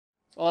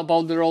It's all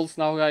about the rolls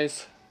now,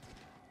 guys.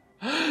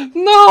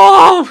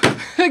 No!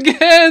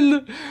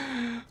 Again!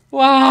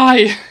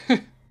 Why? Do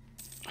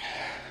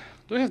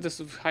we have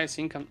this highest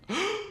income?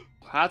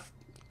 Hat?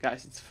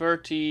 Guys, it's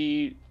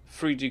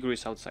 33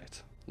 degrees outside.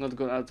 Not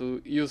gonna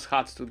to use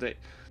hat today.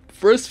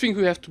 First thing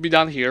we have to be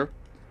done here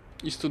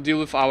is to deal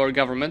with our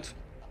government.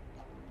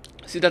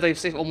 See that I've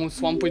saved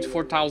almost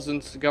 1.4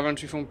 thousand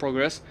government reform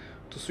progress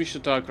to switch to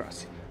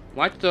theocracy.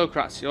 Why to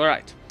theocracy?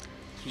 Alright.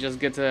 So we just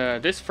get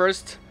this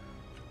first.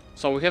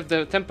 So we have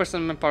the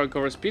 10% manpower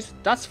recovery speed.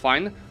 That's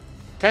fine.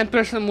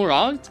 10%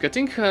 morale. It's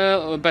getting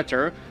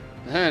better.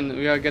 Then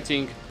we are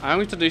getting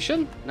army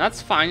tradition.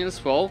 That's fine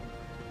as well.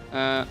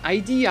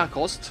 Idea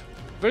cost.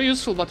 Very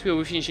useful, but we will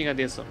be finishing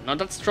ideas. So not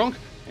that strong.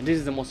 And this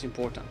is the most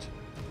important.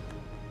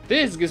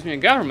 This gives me a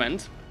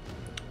government,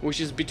 which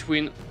is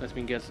between, let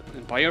me get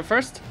empire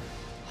first,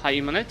 high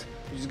emanate,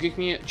 which gives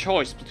me a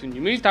choice between the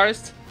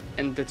militarists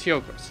and the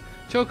theocrats.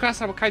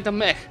 Theocrats are kinda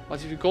meh,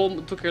 but if you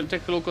go to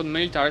take a look on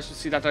militarists, you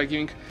see that they're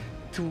giving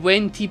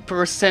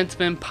 20%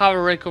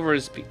 manpower recovery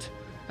speed.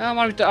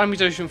 Army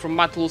tradition from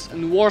battles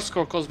and war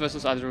score cost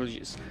versus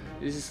ideologies.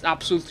 This is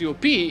absolutely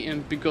OP,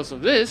 and because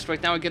of this,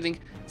 right now we're getting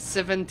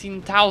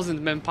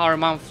 17,000 manpower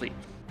monthly.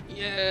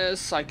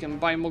 Yes, I can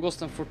buy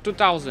Mogostan for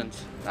 2,000.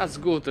 That's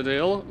good, the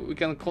deal. We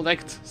can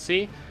connect,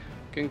 see?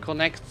 We can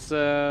connect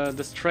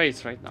the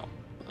straits right now.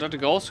 There it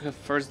goes, we have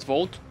first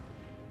vote.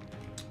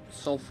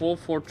 So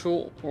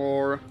 442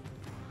 or...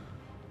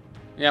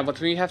 Yeah, but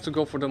we have to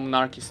go for the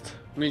monarchist,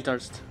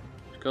 militarist.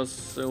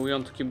 Because we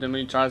want to keep the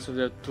militarists with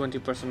the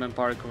 20%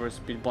 manpower recovery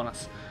speed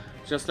bonus.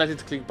 Just let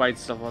it click by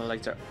itself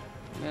later.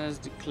 Let's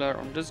declare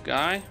on this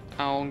guy.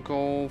 I'll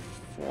go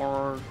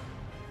for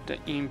the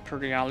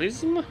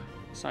imperialism.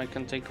 So I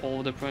can take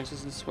all the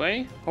provinces this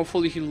way.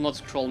 Hopefully he'll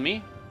not troll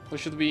me. Or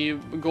should we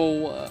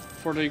go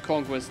for the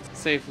reconquest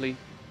safely,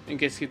 in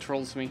case he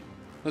trolls me?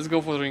 Let's go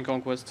for the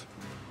reconquest,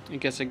 in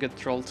case I get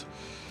trolled.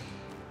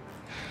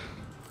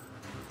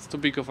 It's too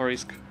big of a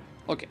risk.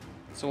 Okay,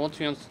 so what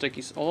we want to take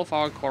is all of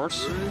our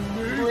cores.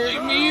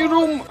 Bring me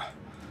room!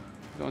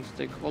 We're going to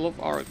take all of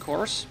our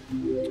cores.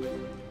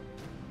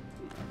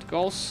 That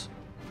goes.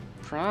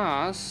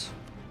 Plus,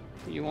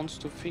 he wants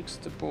to fix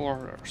the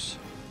borders.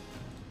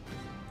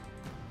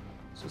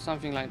 So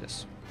something like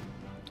this.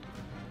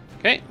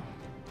 Okay,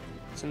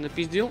 send the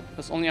peace deal.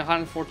 There's only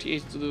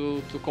 148 to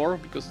do to core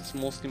because it's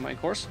mostly my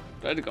cores.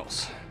 There it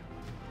goes.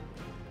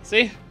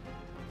 See,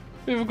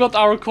 we've got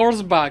our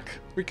cores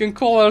back. We can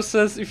call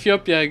ourselves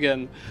Ethiopia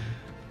again.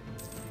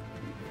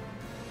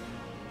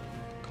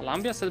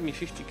 Colombia sent me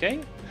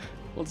 50k.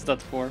 What's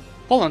that for?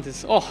 Poland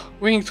is. Oh,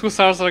 winged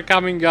hussars are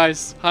coming,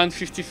 guys.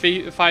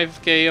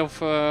 155k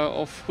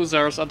of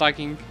hussars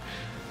attacking.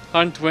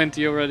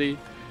 120 already.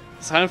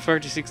 It's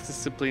 136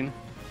 discipline.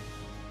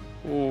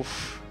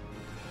 Oof.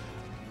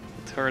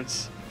 It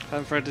hurts.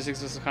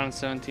 136 versus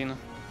 117.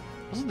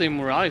 Also the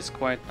morale is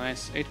quite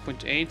nice.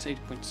 8.8,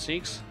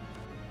 8.6.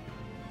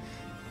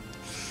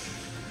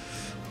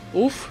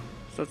 Oof.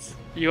 That's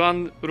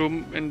Yuan,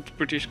 Rum and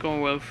British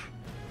Commonwealth.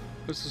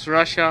 Versus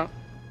Russia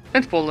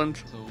and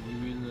Poland. So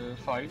we will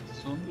fight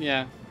soon?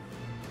 Yeah.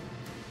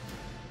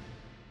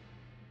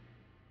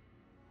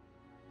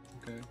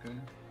 Okay, okay.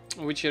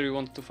 Which year you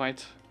want to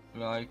fight?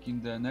 Like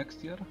in the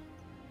next year?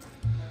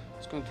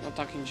 It's going to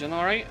attack in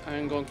January.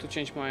 I'm going to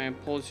change my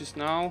policies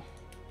now.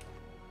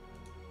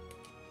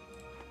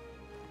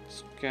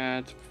 Let's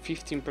get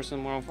 15%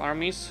 more of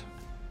armies,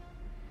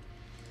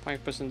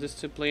 5%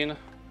 discipline,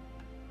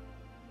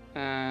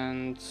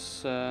 and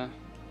 15%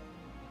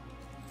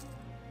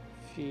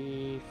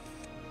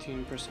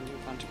 infantry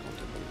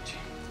accountability.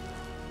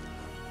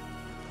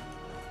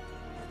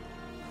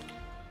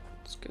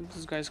 Let's get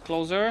these guys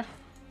closer.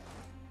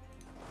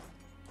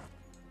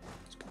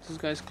 This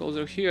guy's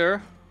closer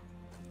here,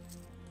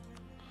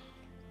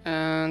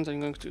 and I'm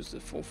going to use the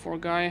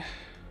 4-4 guy.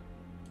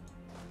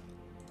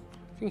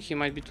 I think he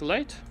might be too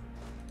late.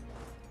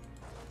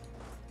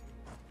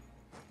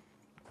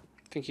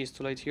 I think he's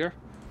too late here.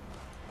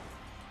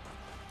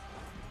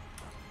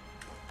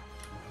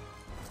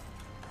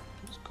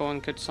 Let's go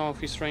and get some of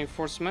his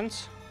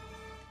reinforcements.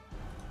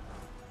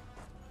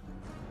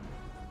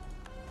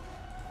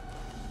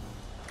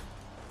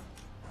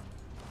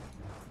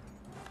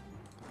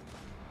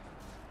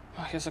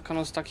 Here's a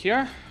cannon stuck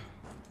here.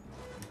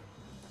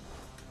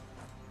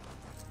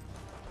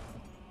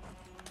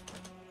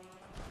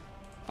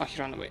 Oh, he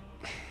ran away.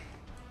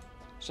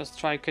 Just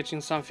try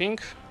catching something.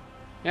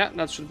 Yeah,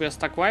 that should be a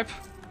stack wipe.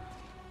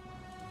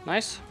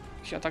 Nice.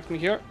 He attacked me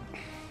here.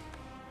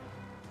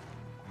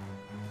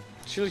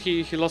 Still,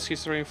 he lost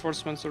his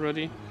reinforcements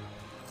already.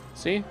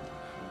 See?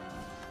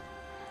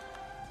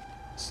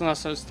 As soon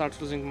as I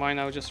start losing mine,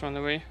 I'll just run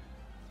away.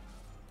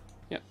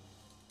 Yeah.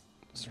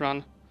 Let's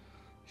run.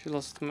 He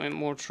lost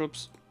more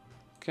troops.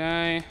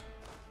 Okay.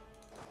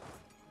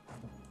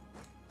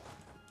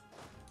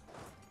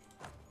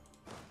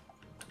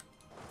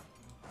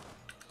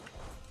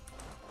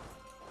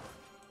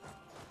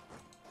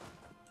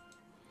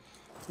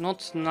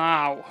 Not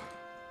now.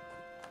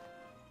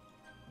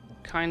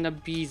 Kinda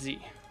busy.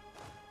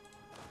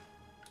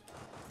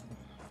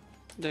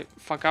 Did I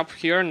fuck up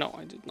here? No,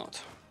 I did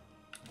not.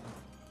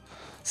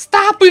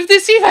 Stop with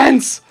these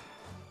events!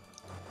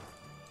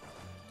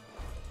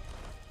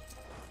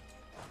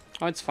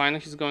 Oh, it's fine.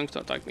 He's going to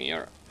attack me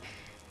here.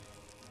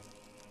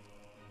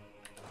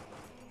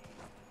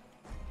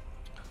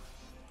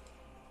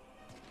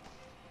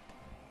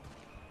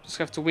 Just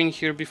have to win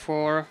here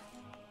before...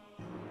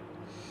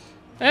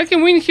 I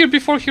can win here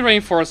before he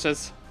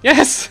reinforces.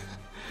 Yes!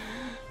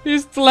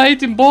 He's too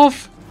late in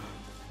both.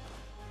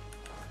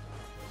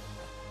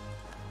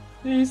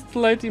 He's too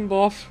late in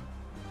both.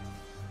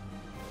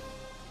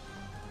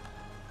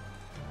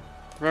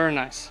 Very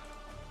nice.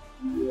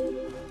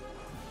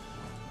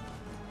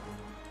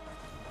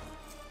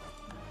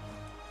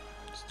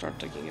 Start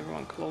taking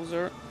everyone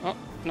closer. Oh,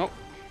 no.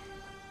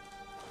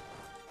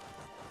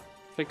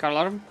 Fake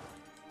alarm.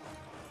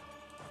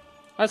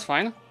 That's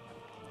fine.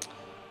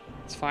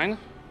 It's fine.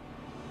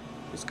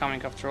 He's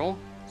coming after all,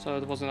 so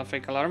it wasn't a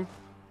fake alarm.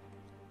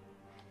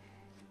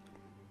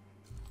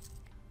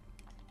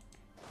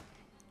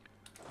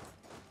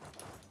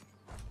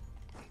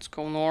 Let's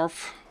go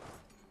north.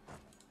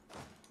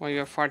 While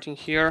you're fighting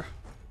here,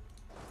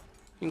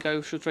 I think I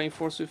should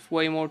reinforce with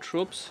way more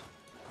troops.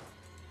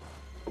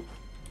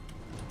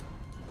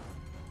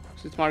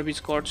 So it might be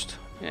scorched.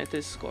 Yeah, it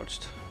is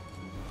scorched.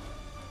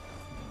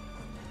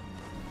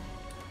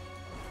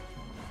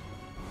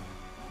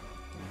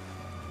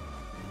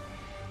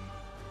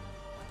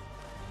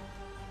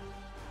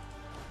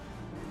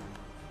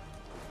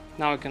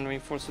 Now I can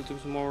reinforce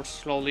it more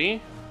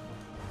slowly.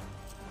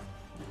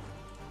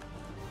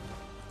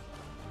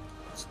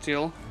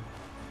 Still.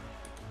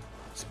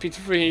 Speed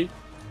 3.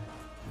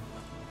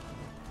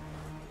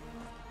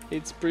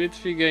 It's speed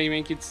 3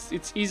 gaming.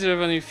 It's easier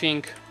than you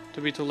think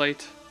to be too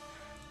late.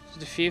 It's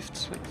the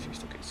 5th.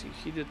 Okay, see,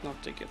 he did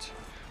not take it.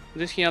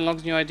 Did he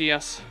unlock new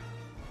ideas?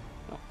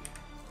 No.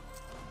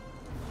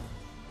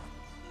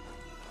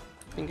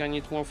 I think I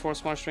need more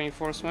force march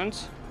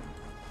reinforcements.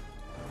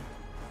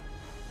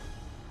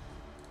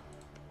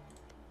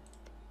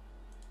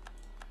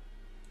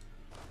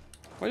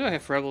 Why do I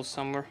have rebels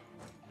somewhere?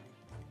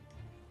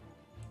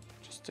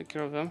 Just take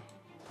care of them.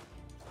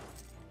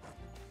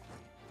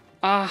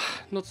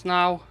 Ah, not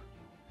now.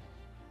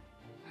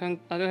 And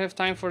I don't have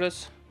time for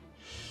this.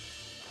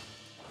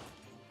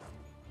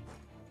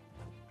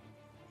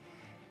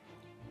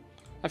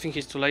 I think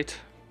he's too late.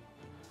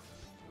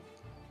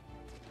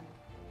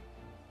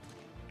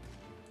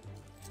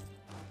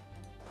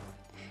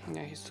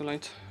 Yeah, he's too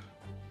late.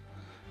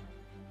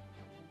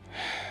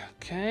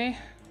 Okay.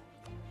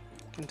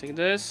 Can take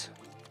this.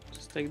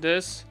 Just take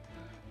this.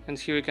 And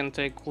here we can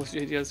take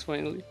quality ideas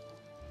finally.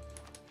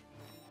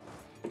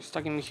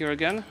 Stuck in here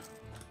again.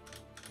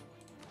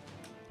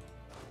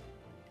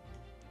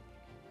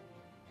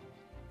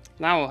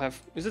 Now I'll have...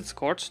 Is it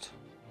scorched?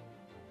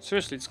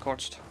 Seriously, it's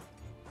scorched.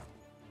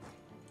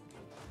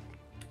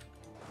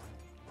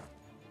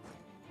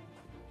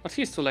 But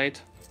he's too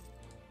late.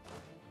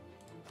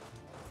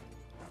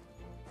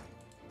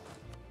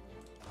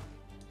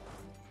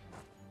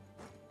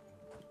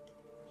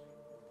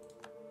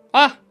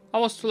 Ah! I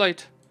was too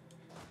late.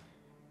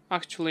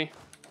 Actually.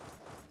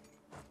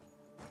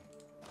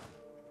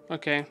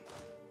 Okay.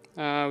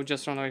 We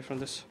just run away from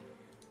this.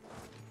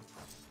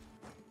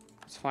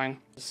 It's fine.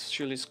 This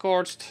shield is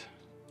scorched.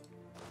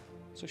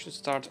 So I should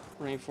start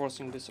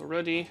reinforcing this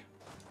already.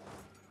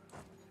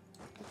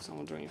 Get some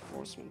of the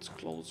reinforcements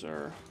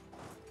closer.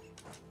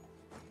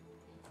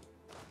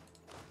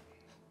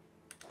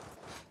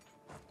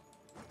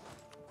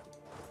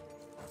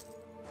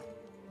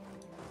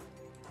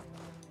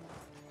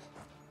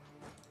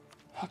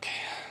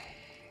 Okay.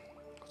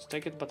 Let's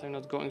take it, but I'm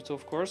not going to,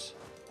 of course.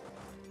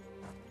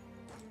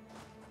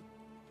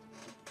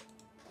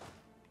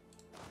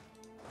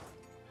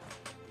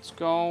 Let's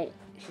go.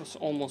 He was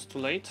almost too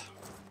late.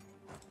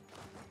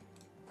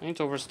 I need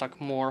to overstack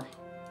more,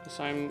 because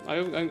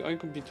I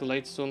could be too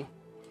late soon.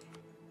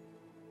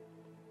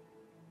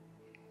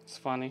 It's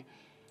funny.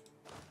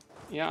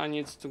 Yeah, I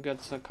need to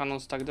get a cannon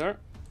stack there.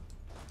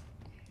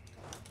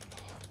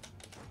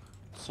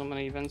 So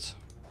many events.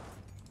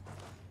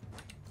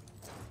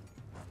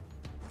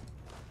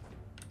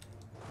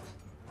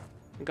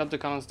 I got the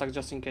cannon stack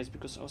just in case,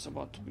 because I was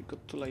about to be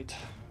too late.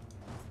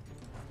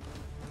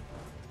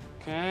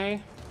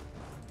 Okay.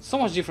 So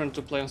much different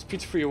to play on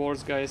speed 3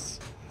 wars, guys.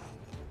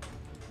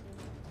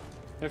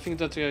 Everything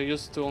that we are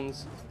used to on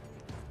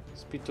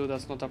speed 2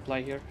 does not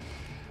apply here.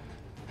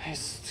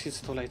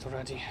 He's too late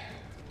already.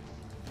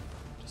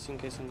 Just in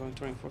case I'm going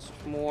to reinforce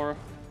with more.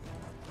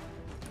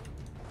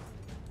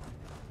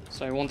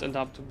 So I won't end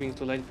up to being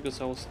too late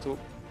because I was too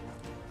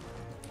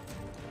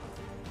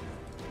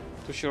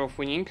sure of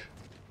winning.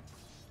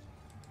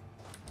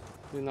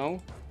 You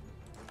know?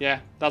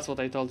 Yeah, that's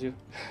what I told you.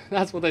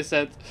 That's what I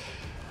said.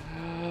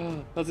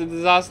 That's a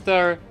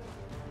disaster.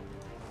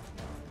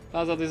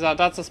 That's a disaster.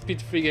 That's a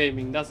speed 3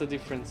 gaming. That's the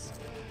difference.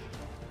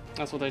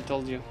 That's what I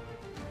told you.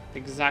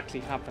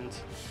 Exactly happened.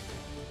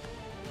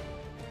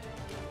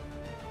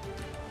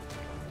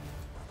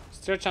 Is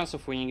there a chance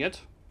of winning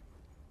it?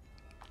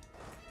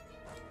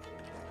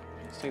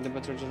 take the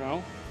better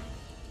general.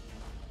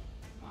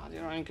 Ah,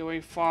 they're running away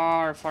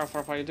far.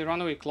 If they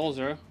run away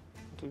closer,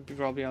 it would be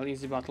probably an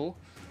easy battle.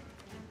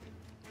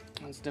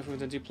 That's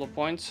definitely the deploy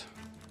point.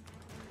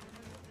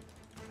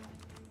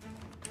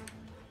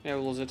 Yeah,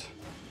 we'll lose it.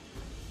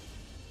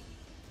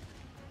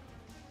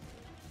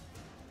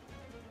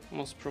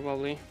 Most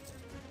probably.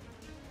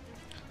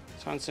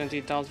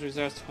 178,000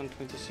 reserves,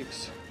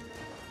 126.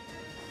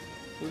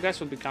 These guys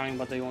will be coming,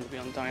 but they won't be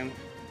on time.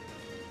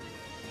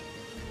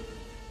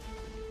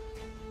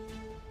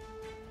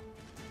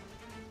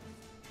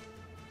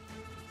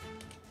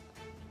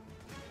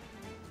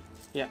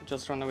 Yeah,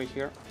 just run away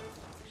here,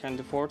 behind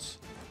the forts.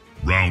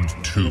 Round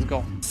 2. Let's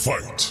go.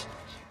 Fight.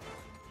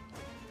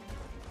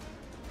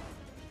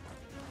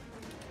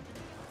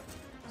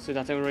 See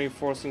that I'm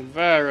reinforcing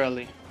very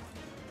early.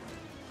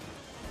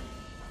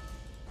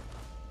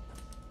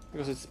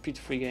 Because it's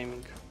speed-free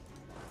gaming.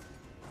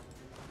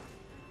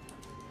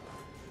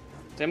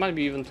 They might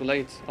be even too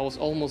late. I was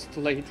almost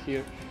too late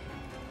here.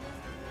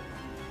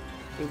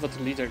 He's got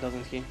a leader,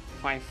 doesn't he?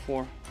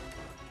 5-4.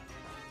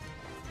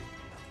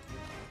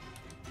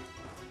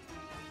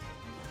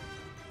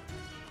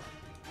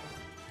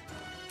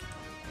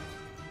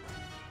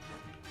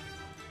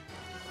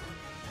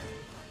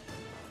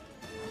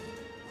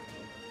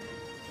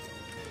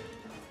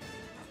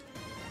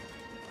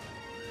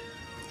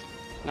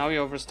 Now we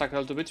overstack a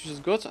little bit, which is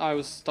good. I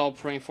will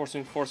stop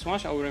reinforcing force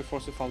march. I will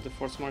reinforce without the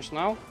force march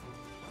now.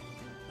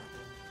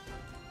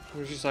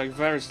 Which is like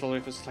very slow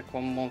if it's like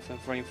 1 month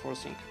of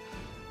reinforcing.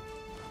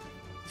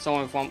 So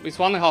it's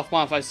 1.5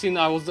 months. I seen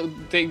I was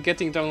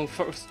getting down on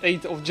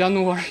 8th of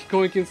January,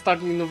 going in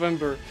starting in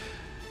November.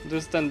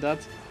 Understand that.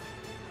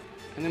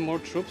 Any more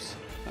troops?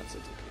 That's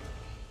it, okay.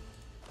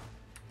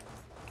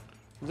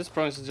 This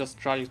province is just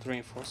trying to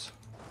reinforce.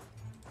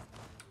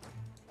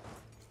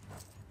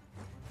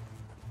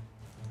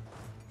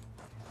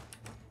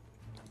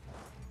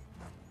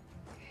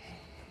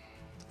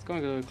 It's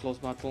going to be a close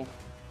battle.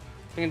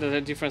 I think that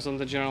the difference on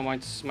the general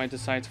might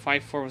decide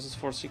 5-4 versus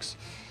 4-6.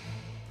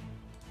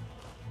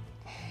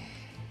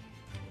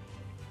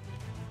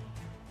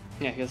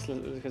 Yeah, he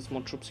has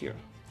more troops here.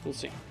 We'll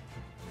see.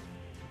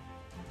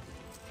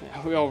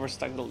 Yeah, we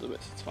overstacked a little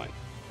bit. It's fine.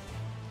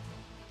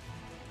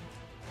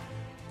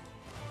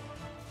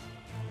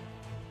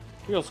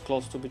 He was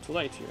close to be too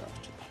late here,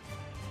 actually.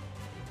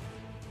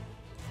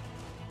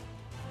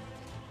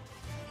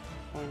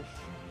 5,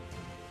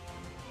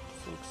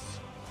 6.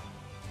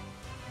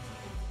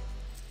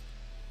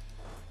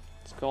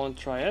 Let's go and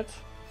try it.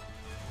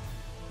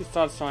 He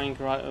starts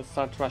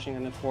rushing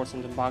and the force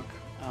in the back.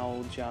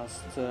 I'll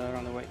just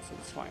run away, so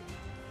it's fine.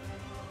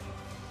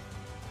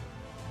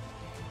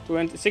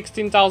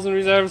 16,000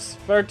 reserves,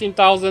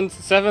 13,000,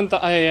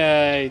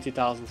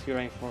 80,000. He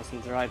reinforced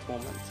in the right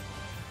moment.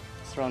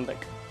 Let's run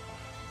back.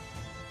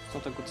 It's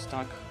not a good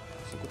stack.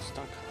 It's a good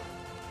stack.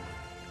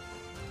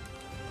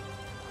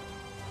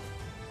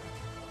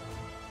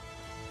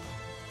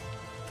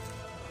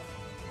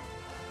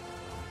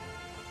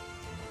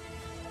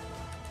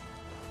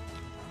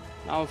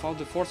 Now without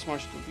the force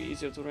march it would be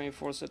easier to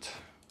reinforce it.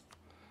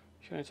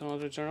 Here it's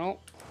another general.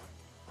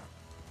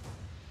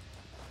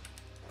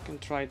 I can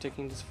try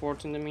taking this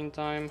fort in the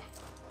meantime.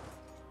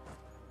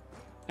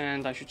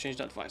 And I should change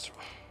that visor.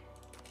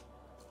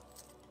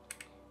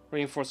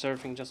 Reinforce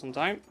everything just on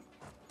time.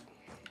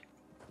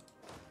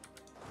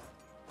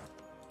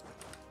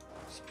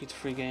 Speed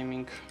free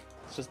gaming.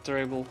 It's just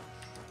terrible.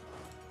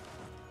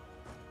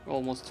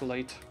 Almost too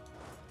late.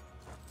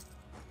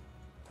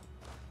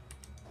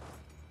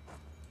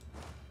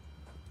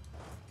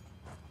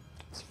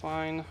 It's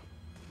fine.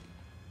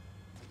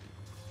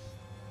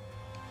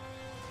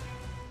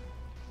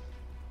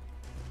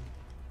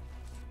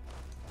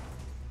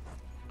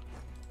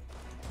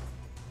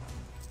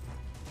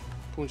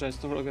 Punja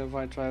is no longer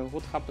a trial.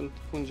 What happened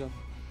to Punja?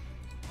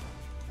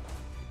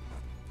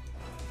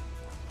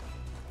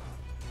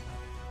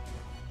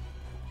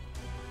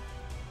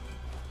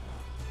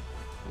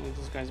 I need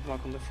those guys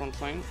back on the front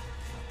line.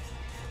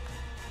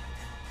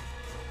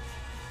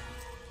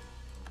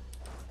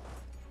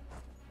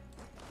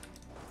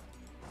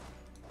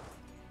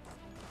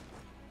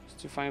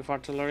 Still fine with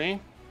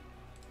artillery.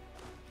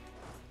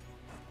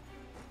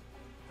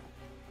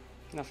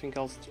 Nothing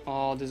else.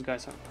 Oh, these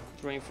guys are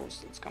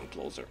reinforced. Let's come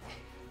closer.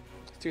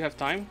 Still have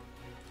time.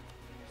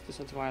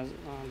 Disincentivize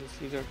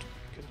this leader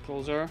to get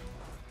closer.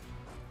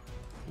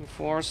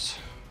 Reinforce.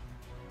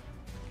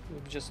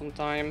 Just some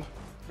time.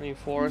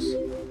 Reinforce.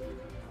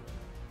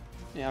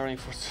 Yeah,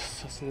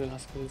 reinforce just in the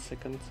last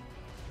millisecond.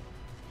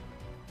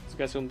 These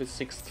guys will be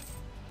 6th.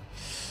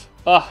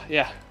 Ah,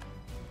 yeah.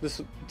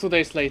 This 2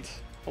 days late.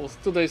 I was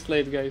 2 days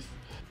late, guys.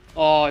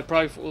 Oh,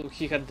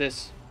 he had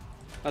this.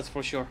 That's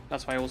for sure.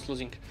 That's why I was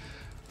losing.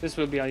 This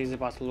will be an easy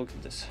battle. Look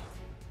at this.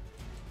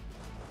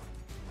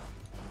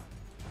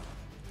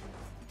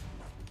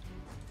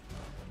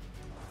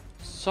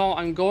 So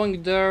I'm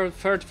going there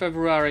 3rd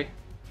February.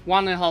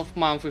 1.5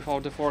 months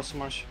without the force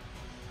march.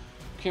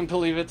 Can't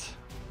believe it.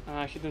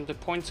 Hitting the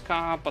points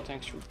cap, but I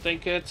should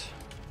take it.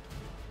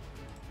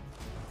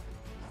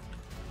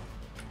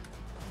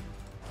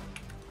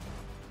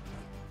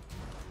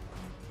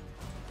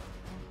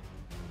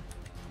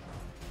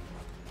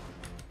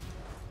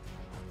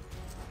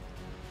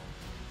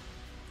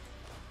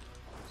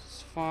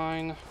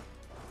 fine.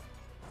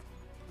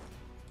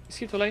 Is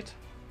he too late?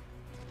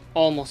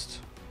 Almost.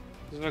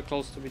 He's very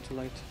close to be too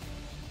late.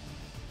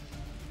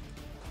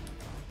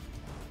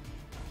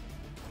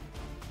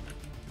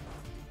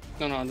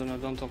 No,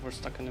 don't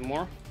overstack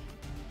anymore.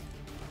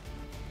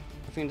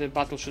 I think the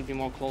battle should be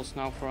more close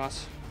now for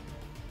us.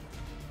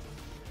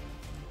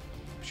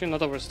 Actually, not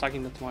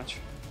overstacking that much.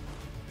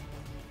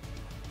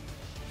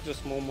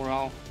 Just more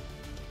morale.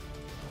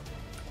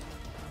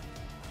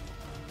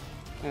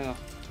 Yeah,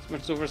 it's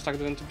much to overstack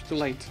than to be too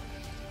late.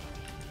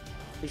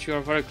 Which you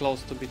are very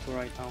close to be to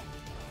right now.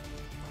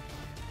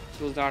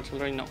 Use the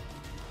artillery, no.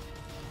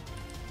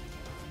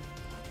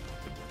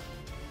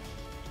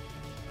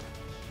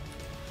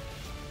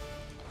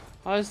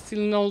 I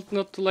still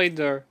not too late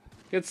there.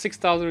 Get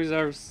 6,000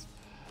 reserves.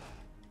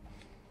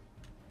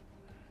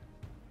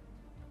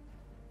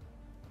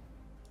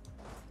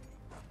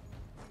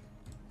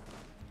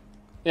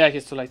 Yeah,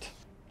 he's too late.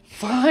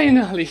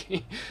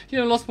 Finally!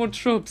 You lost more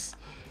troops.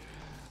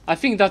 I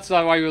think that's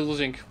why we're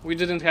losing. We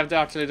didn't have the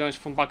artillery damage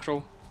from back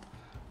row.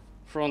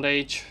 Front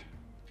edge.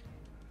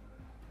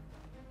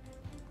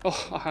 Oh,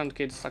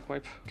 100k stack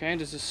wipe. Okay,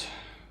 this is...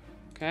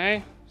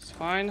 Okay, it's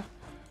fine.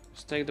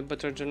 Let's take the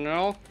better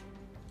general.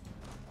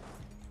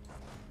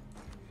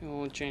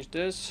 We'll change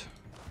this.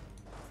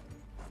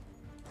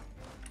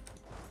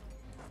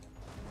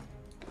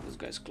 Get this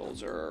guy's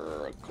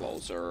closer,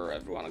 closer,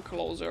 everyone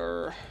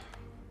closer.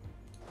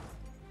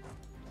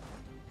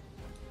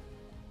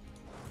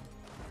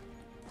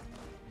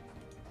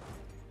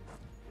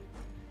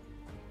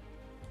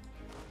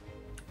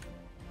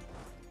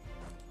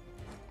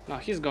 Now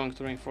he's going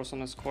to reinforce on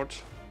the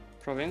Scorch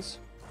province.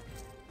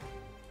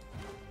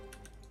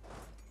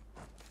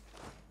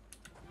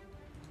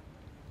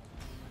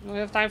 We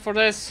have time for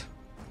this.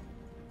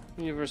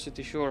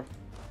 University, sure.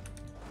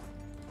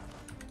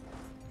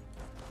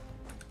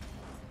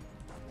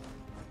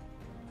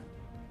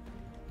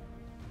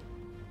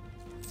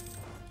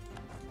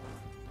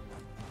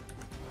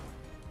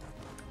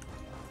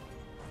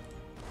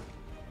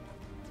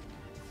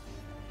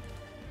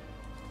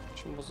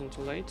 She wasn't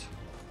too late.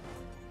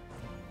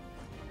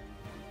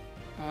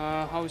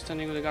 How is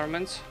standing with the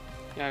garments?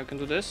 Yeah, you can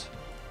do this.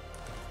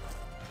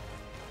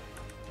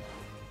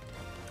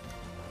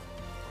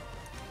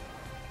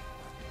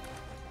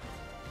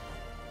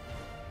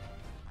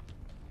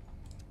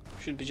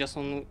 Should be just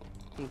on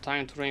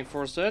time to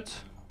reinforce it.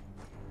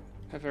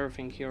 Have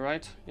everything here,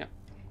 right? Yeah.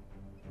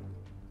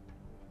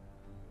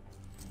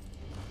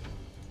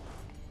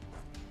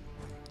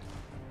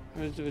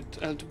 A little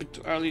bit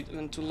too early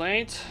than too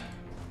late.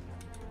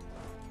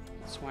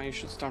 That's why you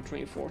should start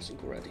reinforcing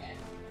already.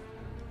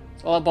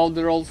 It's all about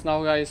the rolls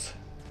now, guys.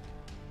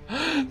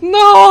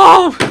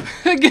 No!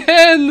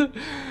 Again!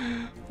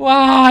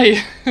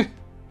 Why?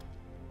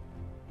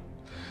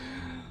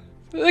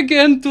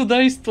 Again, 2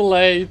 days too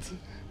late.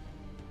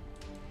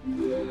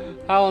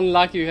 How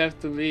unlucky you have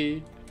to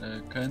be.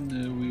 Can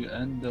we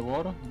end the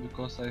war?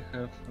 Because I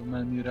have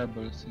many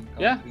rebels in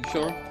country. Yeah,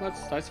 sure.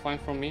 That's fine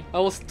for me. I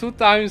was 2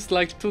 times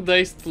like 2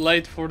 days too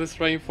late for these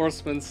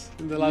reinforcements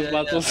in the last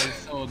battles. Yeah, I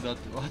saw that.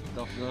 What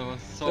the?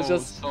 That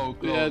was so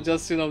close. Yeah,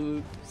 just you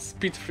know,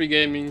 speed free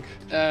gaming.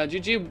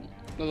 GG.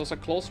 That was a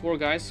close war,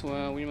 guys.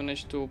 We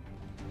managed to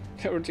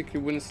theoretically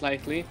win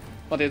slightly,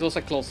 but it was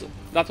a close.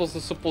 That was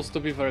supposed to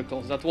be very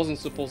close. That wasn't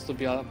supposed to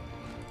be a,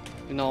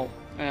 you know,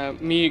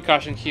 me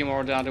crushing him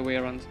or the other way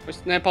around.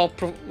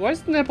 Why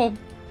is Nepal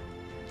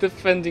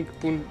defending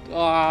Pund?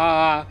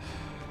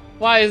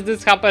 Why is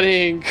this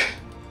happening?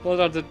 What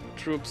are the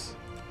troops?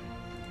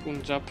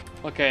 Punjab.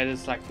 Okay,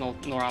 there's like no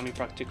army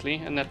practically.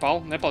 And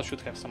Nepal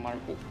should have some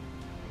army.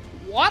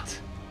 What?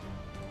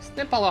 Is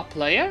Nepal a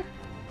player?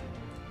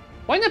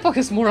 Why Nepal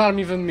has more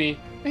army than me?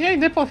 Hey,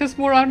 Nepal has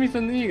more army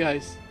than me,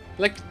 guys.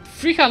 Like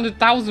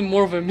 300,000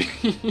 more than me.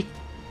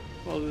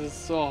 Well, this is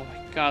so... Oh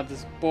my god,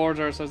 these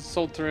borders are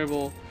so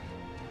terrible.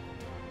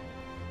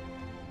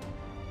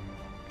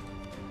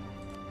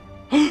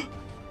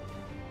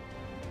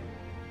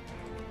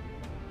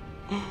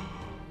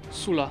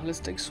 Sula, let's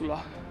take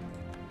Sula.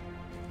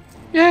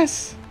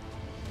 Yes!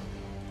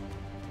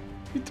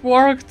 It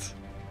worked!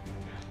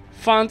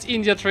 Fund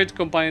India Trade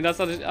Company, that's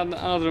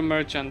another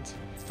merchant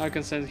I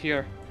can send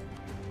here.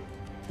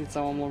 It's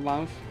one more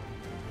month.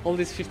 All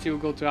these 50 will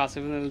go to us,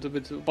 even a little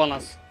bit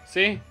bonus.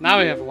 See? Now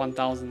we have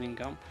 1,000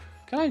 income.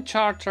 Can I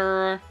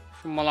charter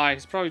from Malay?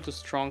 It's probably too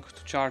strong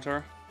to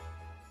charter.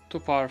 Too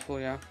powerful,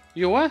 yeah.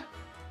 Yue?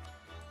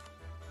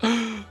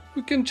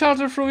 We can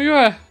charter from Yue!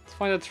 Let's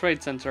find a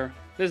trade center.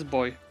 This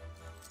boy.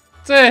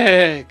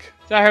 Sick!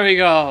 There we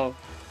go!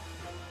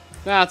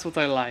 That's what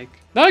I like.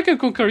 Now I can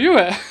conquer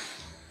Yue!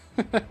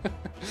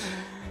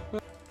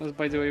 That's,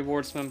 by the way,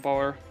 words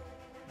manpower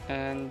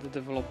and the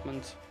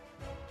development.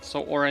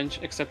 So orange,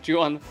 except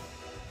yuan.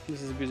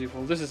 This is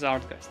beautiful. This is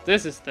art, guys.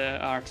 This is the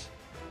art.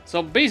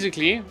 So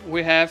basically,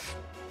 we have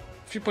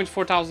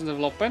 3.4 thousand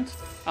development,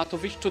 out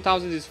of which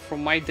 2,000 is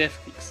from my dev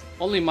clicks.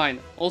 Only mine.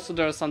 Also,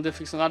 there are some dev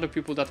clicks on other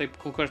people that I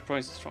conquered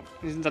provinces from.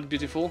 Isn't that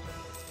beautiful?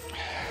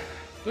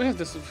 Do we have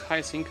this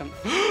highest income?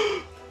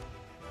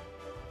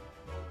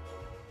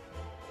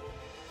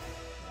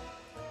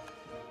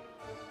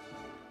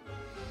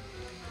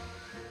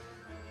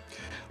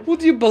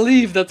 Would you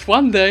believe that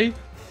one day,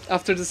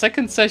 after the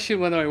second session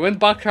when I went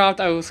bankrupt,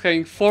 I was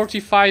having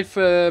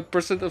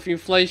 45% of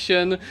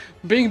inflation,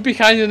 being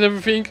behind and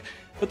everything,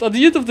 but at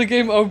the end of the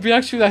game I would be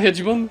actually a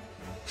hegemon.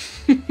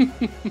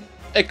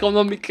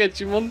 Economic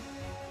hegemon.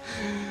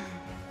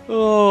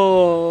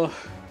 Oh,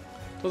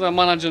 total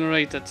mana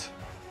generated.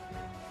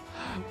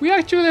 We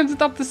actually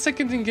ended up the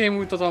second in game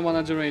with total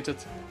mana generated.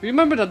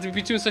 Remember that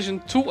between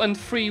session 2 and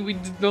 3 we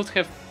did not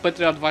have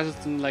better advisors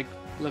than like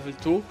level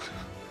 2.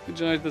 We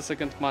generated the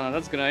second mana,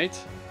 that's great.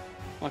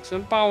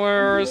 Maximum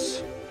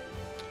powers.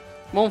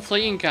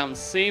 Monthly income,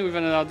 see, we've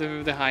ended up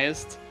with the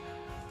highest.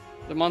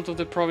 The amount of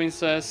the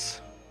provinces.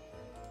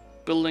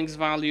 Buildings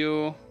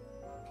value.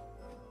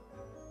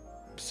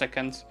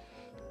 Second.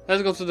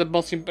 Let's go to the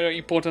most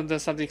important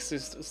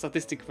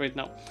statistic right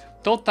now.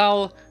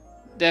 Total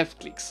dev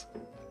clicks.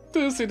 Do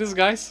you see this,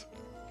 guys?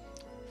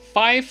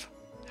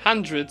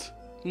 500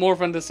 more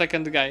than the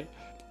second guy.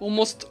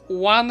 Almost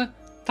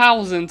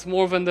 1000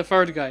 more than the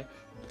third guy.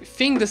 I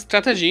think the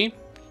strategy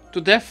to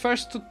dev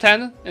first to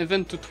 10 and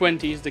then to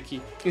 20 is the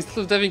key. Instead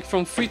of deving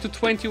from 3 to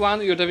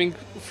 21, you're deving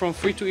from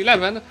 3 to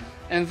 11,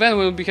 and then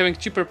we'll be having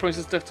cheaper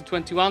provinces dev to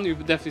 21, you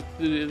dev it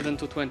then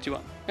to 21.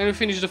 And we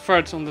finish the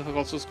third on the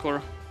also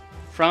score.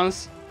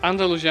 France,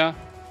 Andalusia,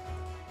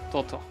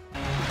 Toto.